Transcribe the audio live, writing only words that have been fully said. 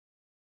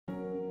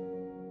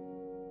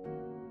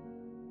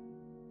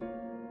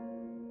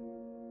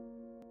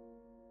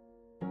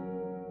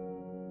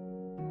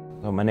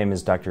So my name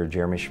is Dr.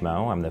 Jeremy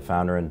Schmo. I'm the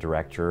founder and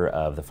director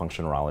of the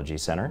Fonctionneurology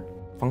Center.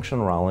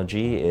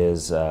 Fonctionneurology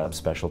is a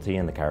specialty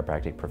in the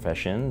chiropractic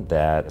profession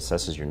that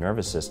assesses your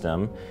nervous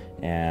system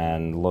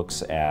and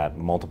looks at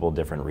multiple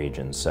different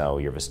regions. So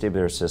your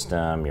vestibular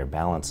system, your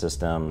balance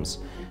systems,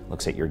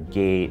 looks at your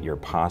gait, your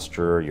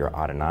posture, your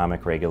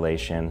autonomic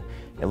regulation.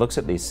 It looks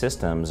at these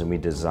systems, and we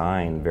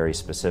design very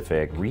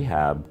specific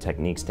rehab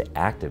techniques to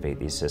activate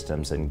these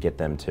systems and get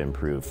them to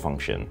improve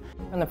function.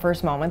 From the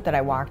first moment that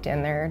I walked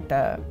in there,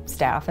 the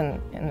staff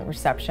in the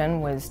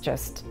reception was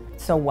just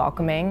so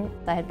welcoming.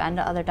 I had been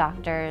to other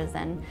doctors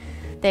and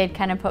they'd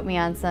kind of put me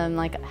on some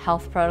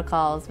health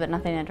protocols, but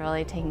nothing had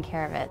really taken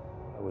care of it.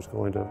 I was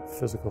going to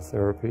physical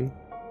therapy,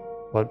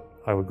 but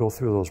I would go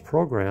through those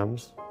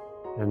programs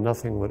and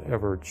nothing would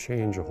ever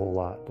change a whole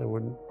lot. It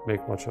wouldn't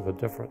make much of a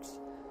difference.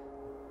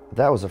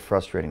 That was a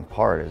frustrating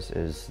part,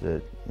 is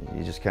that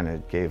you just kind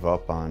of gave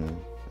up on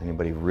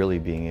anybody really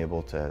being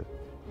able to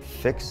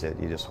fix it.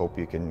 You just hope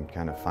you can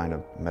kind of find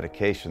a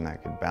medication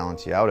that could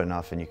balance you out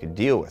enough and you could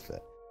deal with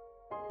it.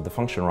 The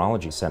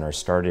Fonctionneurology Center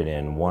started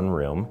in one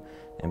room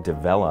and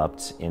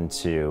developed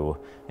into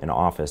an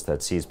office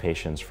that sees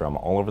patients from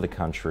all over the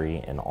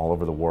country and all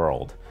over the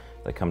world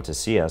that come to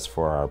see us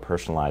for our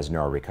personalized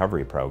neuro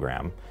recovery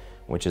program,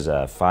 which is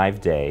a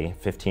 5-day,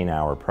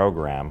 15-hour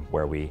program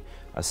where we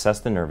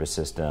assess the nervous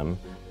system,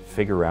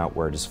 figure out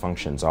where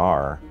dysfunctions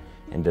are,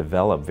 and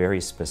develop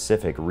very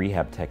specific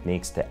rehab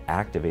techniques to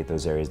activate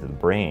those areas of the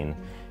brain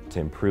to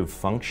improve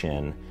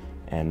function.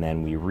 And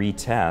then we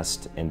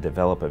retest and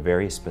develop a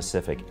very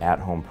specific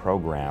at-home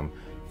program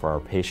for our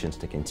patients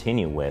to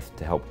continue with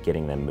to help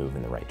getting them move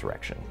in the right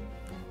direction.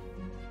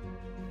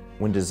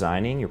 When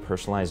designing your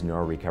personalized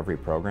neuro recovery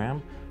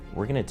program,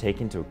 we're going to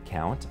take into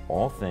account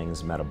all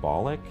things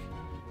metabolic,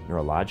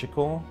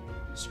 neurological,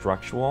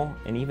 structural,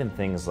 and even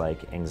things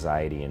like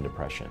anxiety and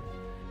depression.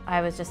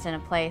 I was just in a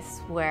place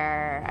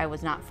where I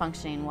was not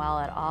functioning well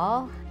at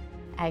all.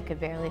 I could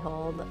barely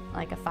hold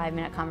a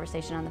 5-minute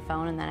conversation on the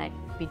phone and then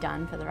I'd be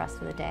done for the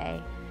rest of the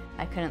day.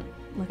 I couldn't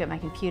look at my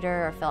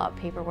computer or fill out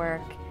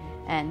paperwork,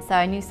 and so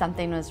I knew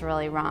something was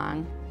really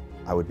wrong.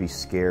 I would be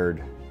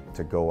scared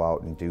to go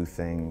out and do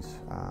things,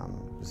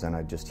 because then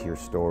I'd just hear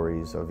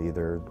stories of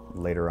either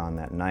later on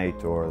that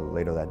night or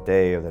later that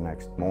day or the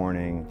next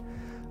morning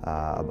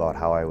about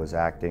how I was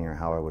acting or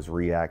how I was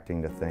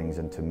reacting to things,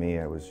 and to me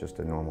it was just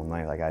a normal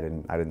night. I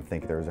didn't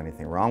think there was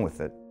anything wrong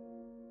with it.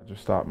 I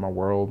just thought my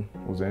world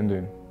was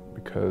ending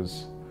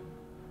because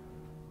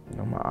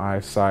my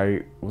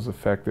eyesight was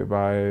affected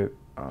by it,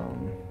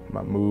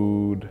 my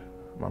mood,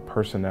 my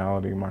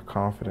personality, my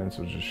confidence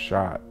was just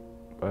shot.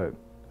 But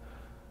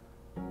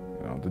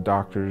the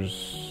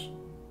doctors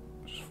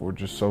were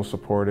just so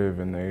supportive,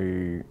 and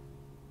they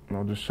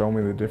just showed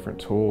me the different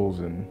tools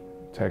and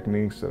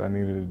techniques that I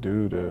needed to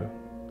do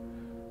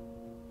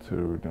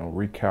to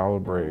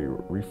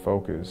recalibrate,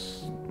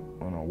 refocus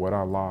on what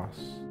I lost.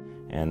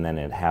 And then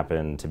it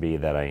happened to be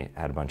that I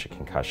had a bunch of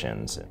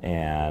concussions,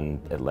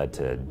 and it led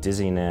to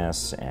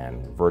dizziness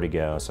and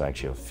vertigo, so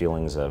actually have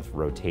feelings of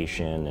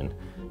rotation and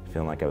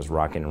feeling like I was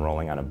rocking and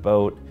rolling on a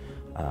boat,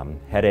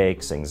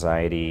 headaches,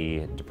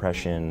 anxiety,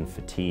 depression,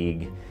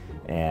 fatigue,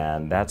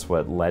 and that's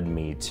what led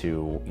me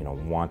to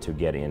want to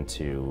get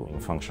into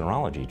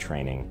fonctionneurology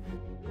training.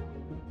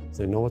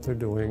 They know what they're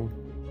doing,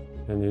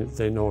 and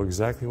they know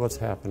exactly what's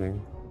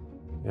happening,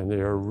 and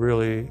they are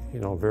really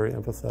very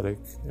empathetic,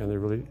 and they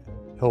really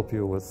help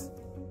you with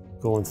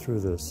going through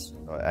this.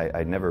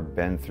 I'd never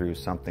been through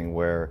something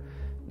where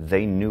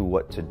they knew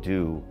what to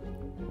do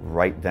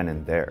right then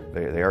and there.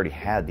 They already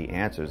had the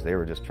answers. They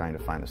were just trying to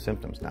find the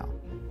symptoms now.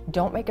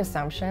 Don't make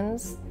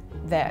assumptions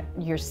that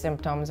your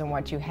symptoms and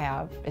what you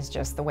have is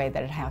just the way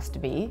that it has to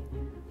be.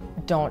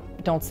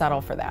 Don't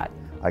settle for that.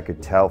 I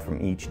could tell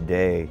from each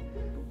day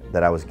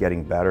that I was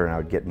getting better, and I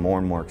would get more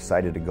and more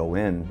excited to go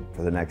in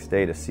for the next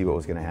day to see what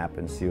was going to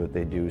happen, see what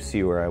they do,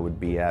 see where I would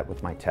be at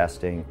with my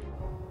testing.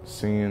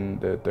 Seeing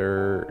that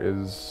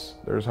there's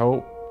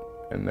hope,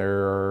 and there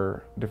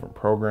are different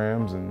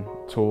programs and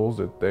tools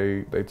that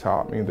they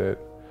taught me that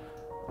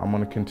I'm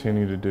going to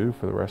continue to do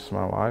for the rest of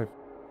my life.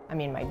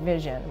 My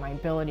vision, my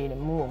ability to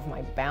move,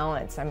 my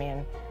balance.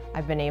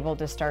 I've been able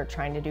to start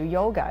trying to do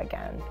yoga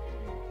again.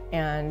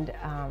 And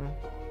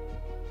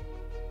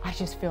I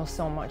just feel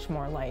so much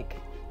more like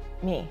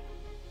me.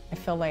 I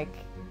feel like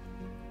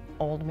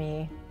old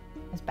me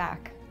is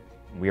back.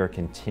 We are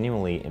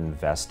continually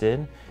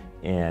invested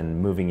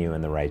in moving you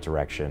in the right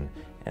direction.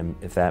 And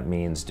if that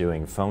means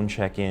doing phone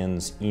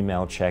check-ins,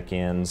 email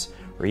check-ins,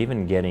 or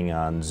even getting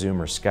on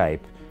Zoom or Skype.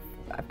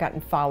 I've gotten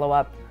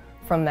follow-up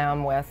from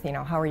them with,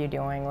 how are you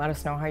doing? Let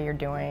us know how you're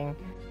doing.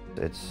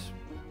 It's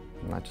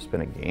not just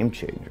been a game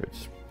changer.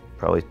 It's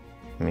probably,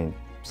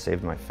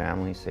 saved my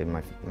family, saved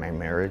my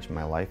marriage,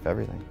 my life,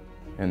 everything.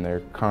 And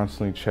they're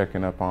constantly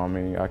checking up on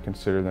me. I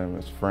consider them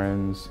as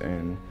friends,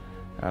 and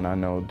I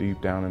know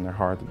deep down in their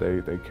heart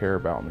that they care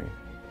about me.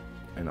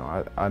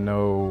 I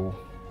know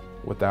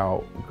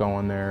without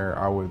going there,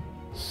 I would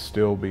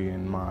still be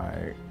in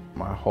my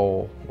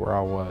hole where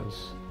I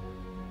was.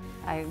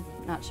 I'm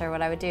not sure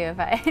what I would do if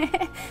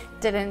I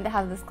didn't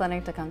have this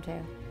clinic to come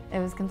to. It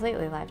was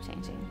completely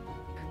life-changing.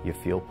 You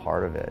feel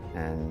part of it,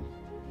 and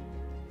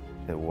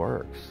it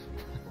works.